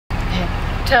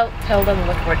tell them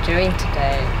what we're doing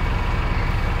today.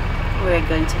 We're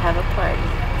going to have a party.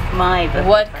 My birthday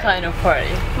What party. kind of party?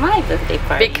 My birthday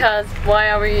party. Because why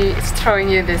are we throwing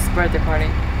you this birthday party?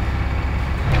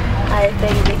 I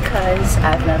think because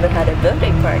I've never had a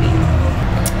birthday party.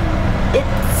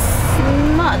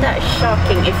 It's not that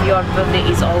shocking if your birthday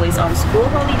is always on school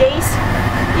holidays.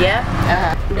 Yeah.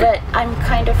 But I'm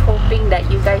kind of hoping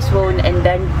that you guys won't and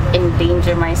then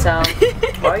endanger myself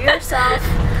or yourself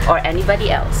or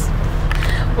anybody else.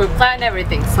 We plan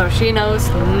everything, so she knows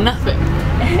nothing.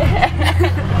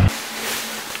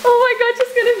 Oh my god,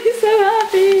 she's gonna be so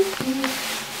happy.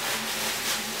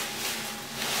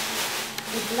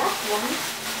 The black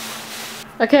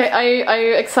one. Okay, are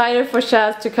you excited for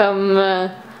Syazz to come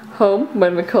home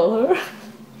when we call her?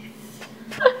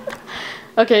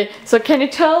 Okay, so can you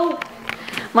tell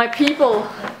my people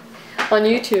on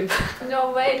YouTube?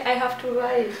 No, wait, I have to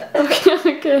write.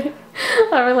 Okay.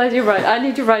 I will let you write. I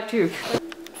need to write too.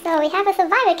 So we have a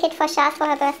survival kit for Syazz for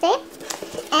her birthday,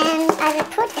 and I will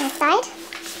put inside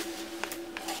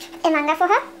a manga for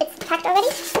her. It's packed already.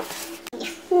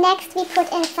 Next we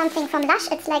put in something from Lush.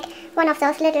 It's like one of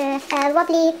those little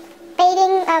wobbly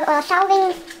bathing or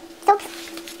showering soaps,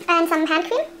 and some hand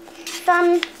cream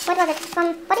from, what was it,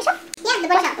 from Body Shop? Yeah, the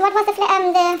Body Shop. What was the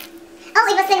oh,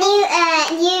 it was the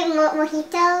new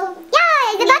mojito. Yeah,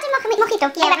 the virgin mojito.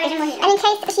 Yeah, virgin mojito. And in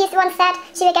case she's once sad,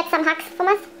 she will get some hugs from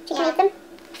us. She can eat them.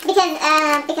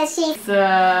 Because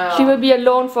She will be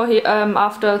alone for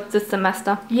after this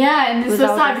semester. Yeah, and it's so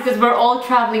Without sad us. because we're all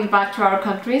traveling back to our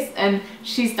countries, and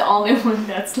she's the only one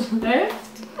that's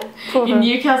left For her. in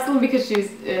Newcastle because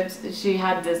she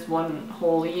had this one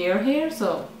whole year here.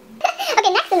 So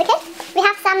okay, next in the kit, we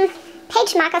have some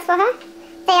page markers for her.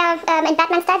 They are in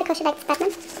Batman style because she likes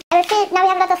Batman. I will fill, now we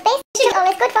have a lot of space, which is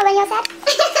always good for when you're sad.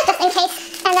 Just in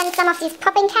case. And then some of these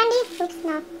popping candy. Oops,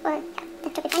 no. Well, yeah,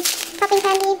 that should be fine. Popping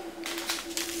candy.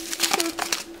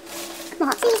 More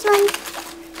of these ones.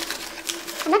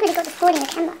 I'm not really good at holding the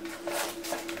camera.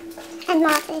 And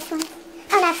more of these ones.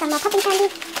 Oh, now some more popping candy.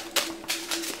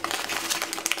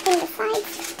 In the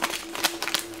sides.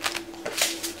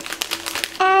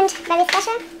 And very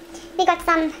special, we got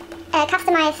some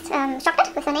customized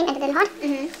chocolate with her name and a little heart.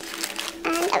 And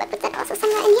I will put that also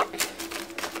somewhere in here.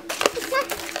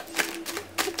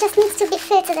 It just needs to be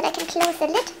filled so that I can close the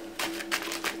lid.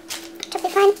 Should be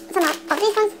fine. Some of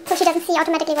these ones, so she doesn't see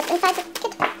automatically what's inside the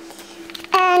kit.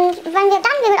 And when we're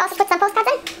done, we will also put some postcards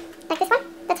in, like this one.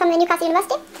 That's from the Newcastle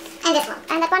University. And this one.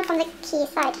 And that one from the Key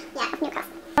side, yeah, of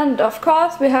Newcastle. And of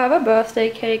course we have a birthday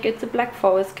cake. It's a Black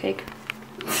Forest cake.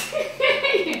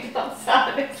 you don't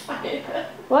sound excited.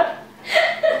 What?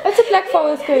 It's a Black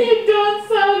Forest cake. You don't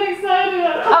sound excited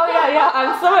at all. Oh yeah,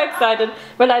 I'm so excited.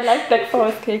 Well, I like Black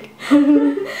Forest cake.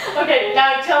 Okay,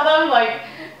 now tell them like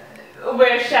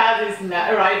where Syazz is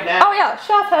right now. Oh yeah,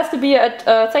 Syazz has to be at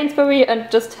Sainsbury and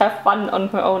just have fun on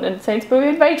her own in Sainsbury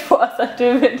and wait for us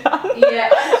until we're done.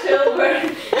 Yeah, until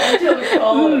we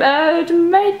call her. It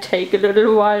may take a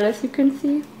little while, as you can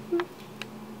see.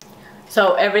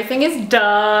 So everything is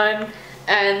done,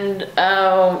 and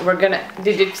we're gonna.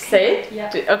 Did you say it?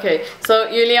 Yeah. Okay. So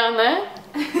Juliane.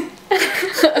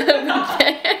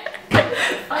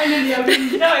 Finally,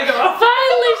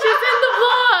 Finally, she's in the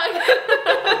vlog.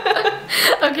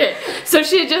 Okay, so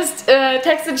she just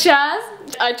texted Syazz.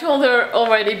 I told her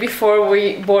already before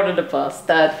we boarded the bus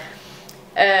that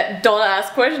don't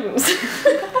ask questions,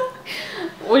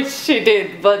 which she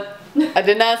did, but I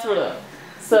didn't ask for them.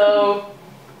 So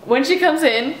when she comes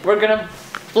in, we're gonna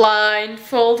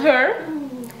blindfold her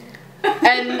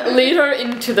and lead her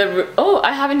into the room. Oh,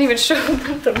 I haven't even shown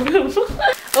the room.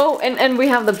 Oh, and we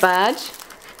have the badge.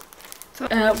 So,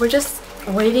 we're just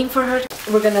waiting for her.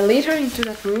 We're gonna lead her into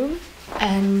that room,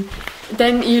 and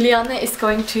then Juliane is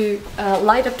going to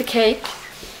light up the cake.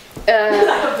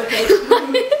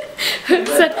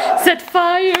 Set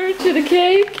fire to the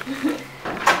cake.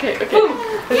 Okay.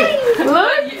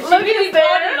 Look, he's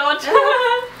there.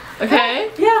 Okay.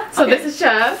 Yeah. So this is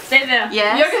Syazz. Stay there.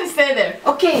 Yes. You're gonna stay there.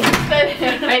 Okay. Stay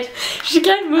there. Right. She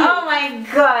can't move. Oh my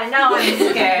god, now I'm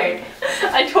scared.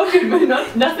 I told you,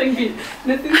 nothing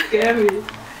scary.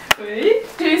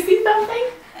 Wait, do you see something?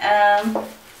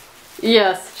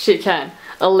 Yes, she can.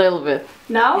 A little bit.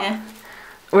 Now? Yeah.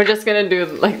 We're just gonna do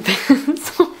it like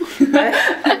this.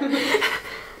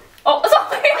 Oh,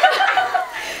 sorry.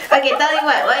 Okay, tell you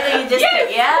what, why don't you just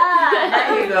yeah,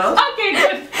 there you go. Okay,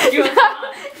 good. You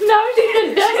No, she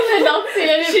can definitely not see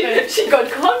anything. she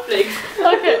got conflict.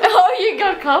 Okay. Oh, you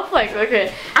got conflict.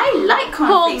 Okay. I like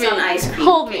Hold me. cornflakes on ice cream.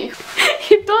 Hold me.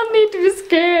 You don't need to be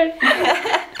scared.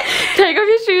 Take off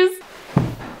your shoes.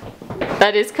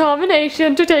 That is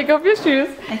combination to take off your shoes.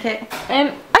 Okay.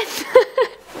 And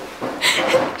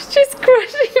she's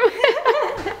crushing my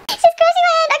hand. She's crushing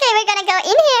my hand. Okay, we're gonna go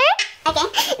in here. Okay.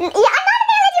 Yeah, I'm not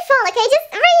gonna let you fall, okay? Just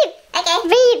breathe. Okay.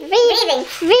 Breathe, breathe. Breathing.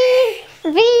 Breathe,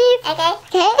 breathe. Okay.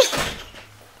 Okay.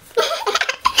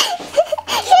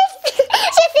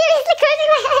 she's seriously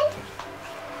crushing my hand.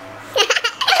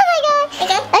 Oh my god.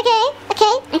 Okay. Okay.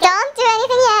 Okay. Don't do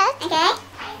anything yet. Okay.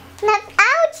 No.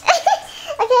 Ouch.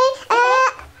 Okay.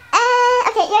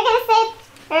 Okay. You're gonna sit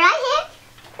right here.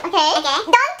 Okay. Okay.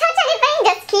 Don't touch anything.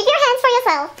 Just keep your hands for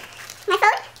yourself. My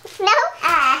phone? No.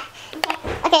 Okay.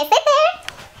 Okay. Sit there.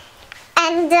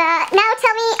 And now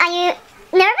tell me, are you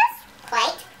nervous?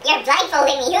 Quite. You're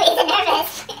blindfolding me. Who isn't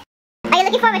nervous? Are you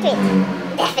looking forward to it?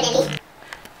 Definitely.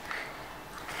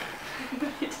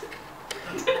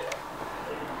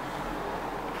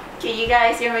 Okay, you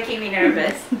guys, you're making me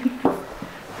nervous.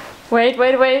 Wait,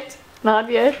 wait, wait. Not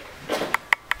yet.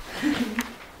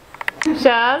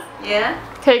 Syazz, Yeah?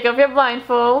 take off your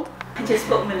blindfold. I just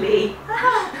put my leg.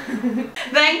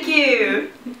 Thank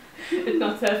you. It's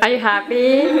not so. Are you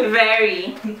happy?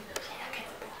 Very.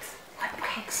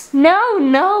 No,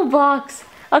 no box.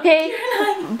 Okay,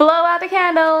 blow out the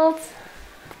candles.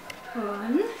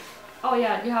 One. Oh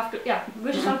yeah, you have to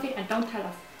wish something and don't tell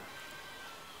us.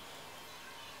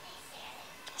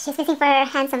 She's wishing for her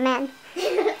handsome man.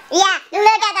 Yeah,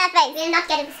 look at that face. We're not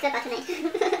getting the slip out tonight.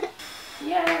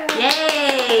 Yeah.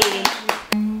 Yay!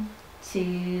 1,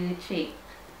 2, 3.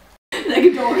 Like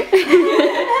a dog.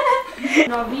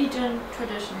 Norwegian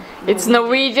tradition. It's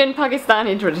Norwegian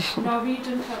Pakistani tradition.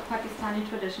 Norwegian Pakistani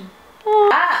tradition.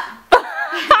 Ah!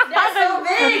 That's so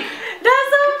big! That's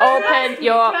so big! Open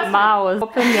your mouth.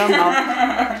 Open your mouth.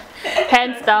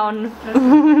 Hands down.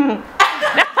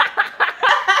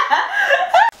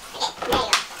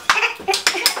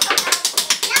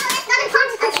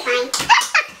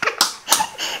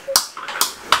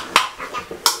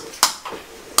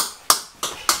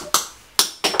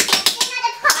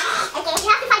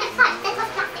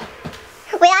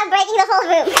 Breaking the whole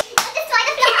room. Don't destroy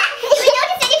the floor. You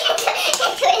notice that you can't do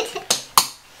it.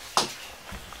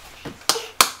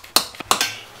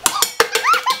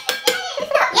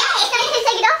 Yay! So you can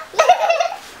take it off.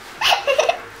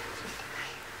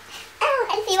 Oh,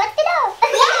 and see what's below.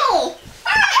 Yay!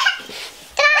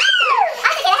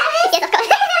 Yes, of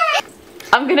course.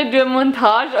 I'm gonna do a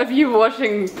montage of you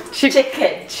washing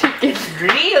chicken.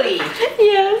 Really?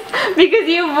 Yes, because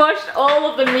you washed all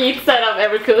of the meats that I've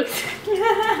ever cooked.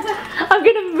 I'm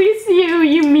gonna miss you,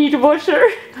 you meat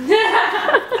washer.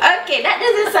 Okay, that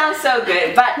doesn't sound so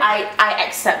good, but I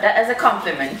accept that as a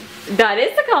compliment. That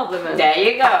is a compliment. There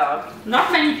you go.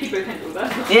 Not many people can do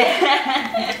that.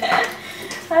 Yeah.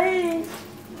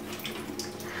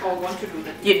 Or want to do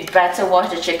that. You'd better wash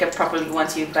the chicken properly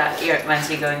once you're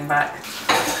going back.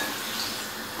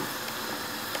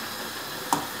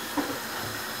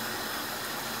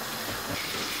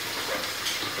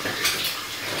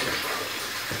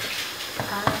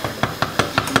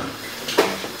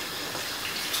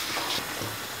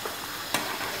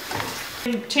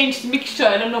 Change the mixture,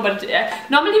 I don't know, but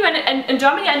normally when in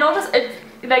Germany I notice it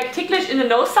like ticklish in the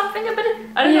nose something a bit.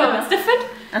 I don't know, it's different.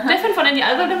 Different from any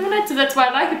other lemonade, so that's why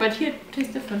I like it, but here it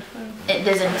tastes different. It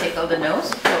doesn't tickle the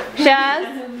nose.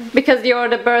 Syazz, because you're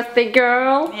the birthday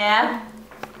girl, Yeah.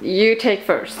 you take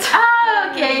first. Oh,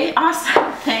 okay.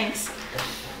 Awesome. Thanks.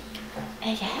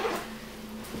 Okay.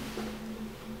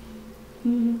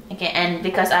 Okay, and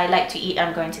because I like to eat,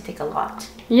 I'm going to take a lot.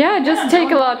 Yeah, just take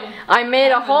a lot. I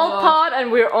made a whole pot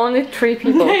and we're only 3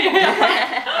 people.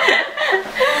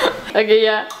 Okay,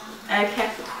 yeah. Okay.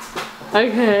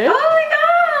 Okay. Oh my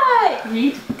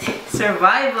god!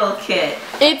 Survival kit.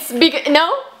 It's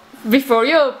no, before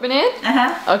you open it.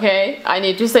 Okay, I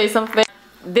need to say something.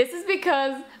 This is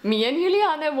because me and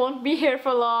Juliane won't be here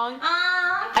for long.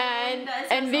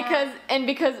 And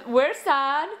because we're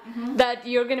sad that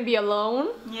you're gonna be alone.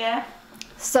 Yeah.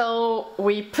 So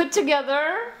we put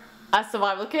together a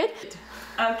survival kit.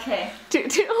 Okay.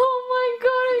 Oh my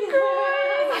god, I'm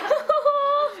crying.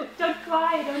 Don't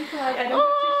cry, don't cry. I don't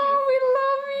Oh, we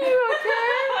love you,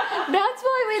 okay? That's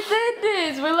why we did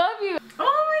this. We love you.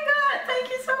 Oh my god, thank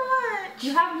you so much.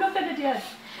 You haven't looked at it yet.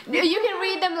 You can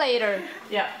read them later.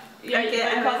 Yeah. Yeah, Okay,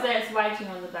 because there's writing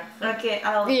on the back. Okay,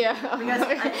 I'll. Yeah. Because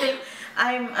I think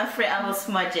I'm afraid I will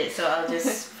smudge it, so I'll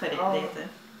just put it later.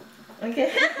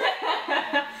 Okay.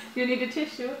 You need a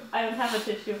tissue? I don't have a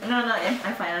tissue. No,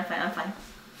 I'm fine. I'm fine.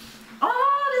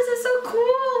 Oh, this is so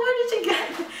cool. Where did you get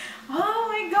it? Oh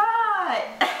my god.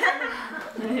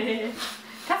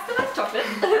 Customized chocolate.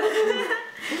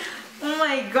 Oh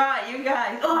my god, you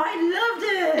guys. Oh, I love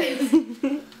this.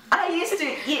 I used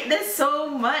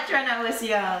much when I was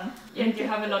young. And you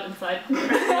have a lot inside.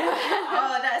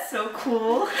 Oh, that's so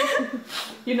cool.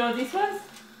 You know these ones?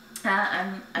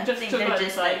 I Just think sugar they're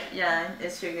just inside. like, yeah,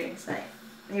 it's sugar inside.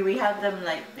 Yeah, we have them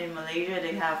like in Malaysia,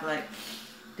 they have like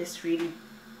this really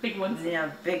Big ones.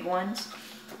 big ones.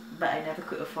 But I never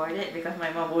could afford it because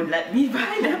my mom won't let me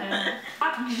buy them.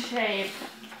 Heart shape.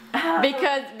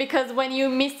 Because when you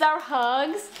miss our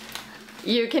hugs,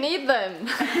 you can eat them.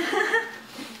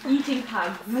 Eating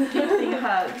hugs. Eating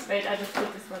hugs. Wait, I just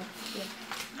put this one. Yeah.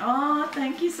 Oh,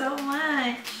 thank you so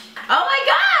much. Oh my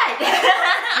god!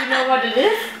 You know what it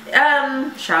is?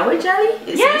 Shower jelly?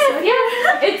 Is Yes, this what-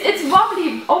 yes. It's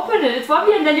wobbly. Open it. It's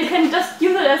wobbly, and then you can just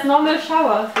use it as normal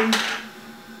shower thing.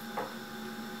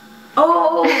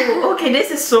 Oh, okay,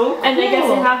 this is so cool. And I guess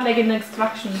you have like an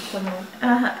instruction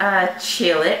somewhere.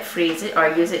 Chill it, freeze it, or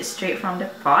use it straight from the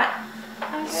pot.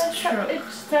 I guess Stroke. it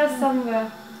says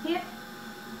somewhere. Here.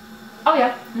 Oh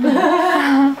yeah.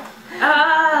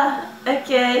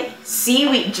 Okay.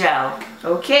 Seaweed gel.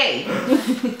 Okay.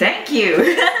 Thank you.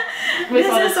 This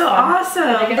all is this so fun.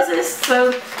 awesome. This is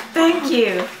so. Thank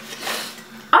you.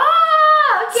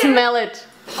 Ah, okay. Smell it.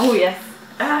 Oh yes.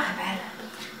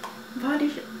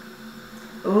 Body.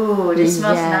 Ooh, this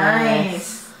smells Yes. nice.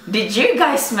 Did you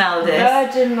guys smell this?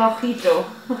 Virgin mojito.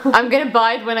 I'm gonna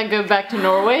buy it when I go back to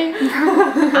Norway.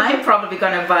 I'm probably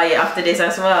gonna buy it after this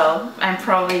as well. I'm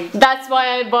probably. That's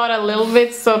why I bought a little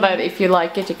bit, so that if you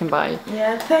like it, you can buy it.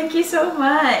 Yeah, thank you so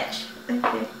much.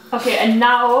 Okay. Okay, and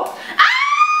now.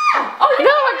 Oh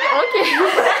no! Okay.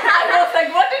 I was like,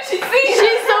 what did she see?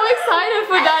 She's so excited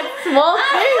for that small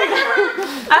thing.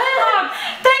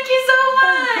 Thank you so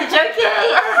much. Okay.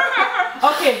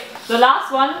 Okay, the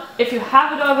last one. If you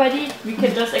have it already, we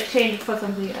can just exchange it for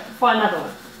something for another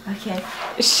one. Okay.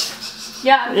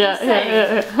 Yeah, I'm Yeah, just saying.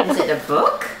 yeah. Is it a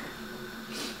book?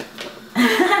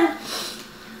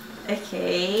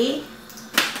 Okay.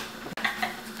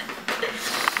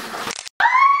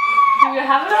 Do you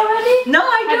have it already? No,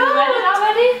 I Have you read it don't.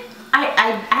 already?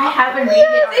 I haven't read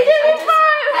it already.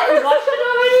 Have you watched it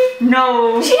already?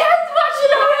 No. She has watched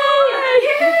it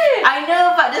already! I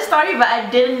know about the story, but I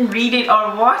didn't read it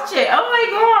or watch it. Oh my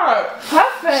god.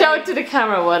 Perfect! Show it to the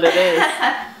camera what it is.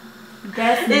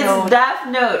 Death It's Note. Death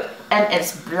Note, and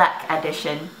it's Black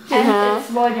Edition. And it's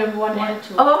volume 1 and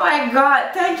 2. Oh my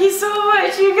god, thank you so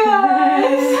much, you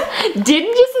guys.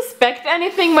 Didn't you suspect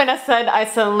anything when I said I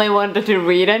suddenly wanted to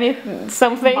read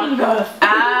something?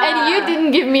 And you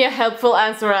didn't give me a helpful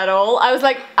answer at all. I was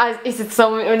like, is it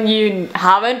someone you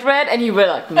haven't read? And you were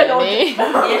like, maybe.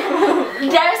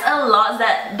 There's a lot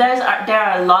that there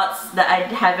are lots that I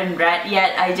haven't read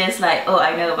yet. I just like, oh,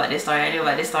 I know about this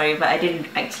story, but I didn't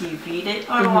actually read it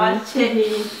or watch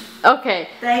it. Okay,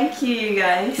 Thank you, you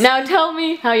guys. now tell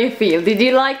me how you feel. Did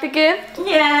you like the gift?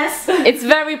 Yes. It's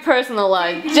very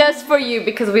personalized, just for you,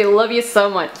 because we love you so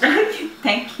much.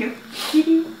 Thank you.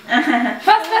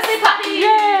 First birthday party!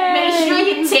 Yay! Make sure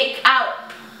you take out,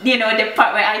 the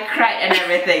part where I cried and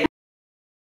everything.